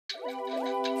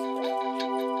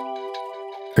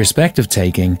Perspective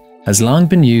taking has long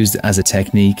been used as a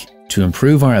technique to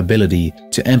improve our ability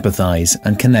to empathise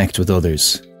and connect with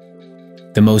others.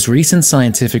 The most recent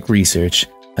scientific research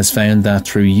has found that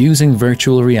through using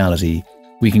virtual reality,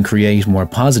 we can create more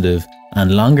positive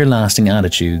and longer-lasting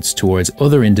attitudes towards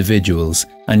other individuals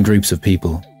and groups of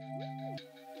people.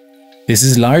 This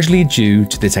is largely due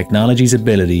to the technology's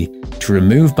ability to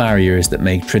remove barriers that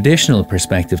make traditional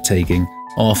perspective taking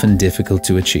often difficult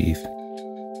to achieve.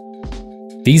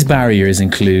 These barriers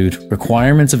include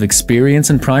requirements of experience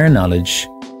and prior knowledge,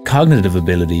 cognitive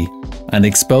ability, and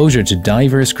exposure to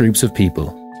diverse groups of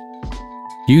people.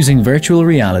 Using virtual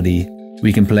reality,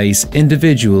 we can place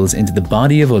individuals into the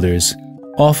body of others,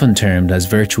 often termed as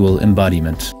virtual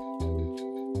embodiment.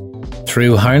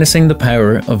 Through harnessing the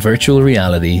power of virtual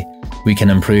reality, we can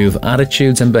improve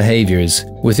attitudes and behaviours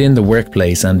within the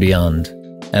workplace and beyond,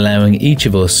 allowing each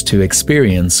of us to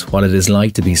experience what it is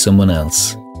like to be someone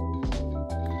else.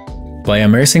 By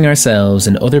immersing ourselves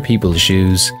in other people's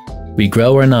shoes, we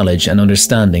grow our knowledge and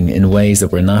understanding in ways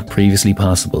that were not previously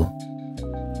possible.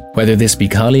 Whether this be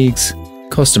colleagues,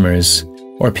 customers,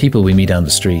 or people we meet on the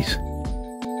street.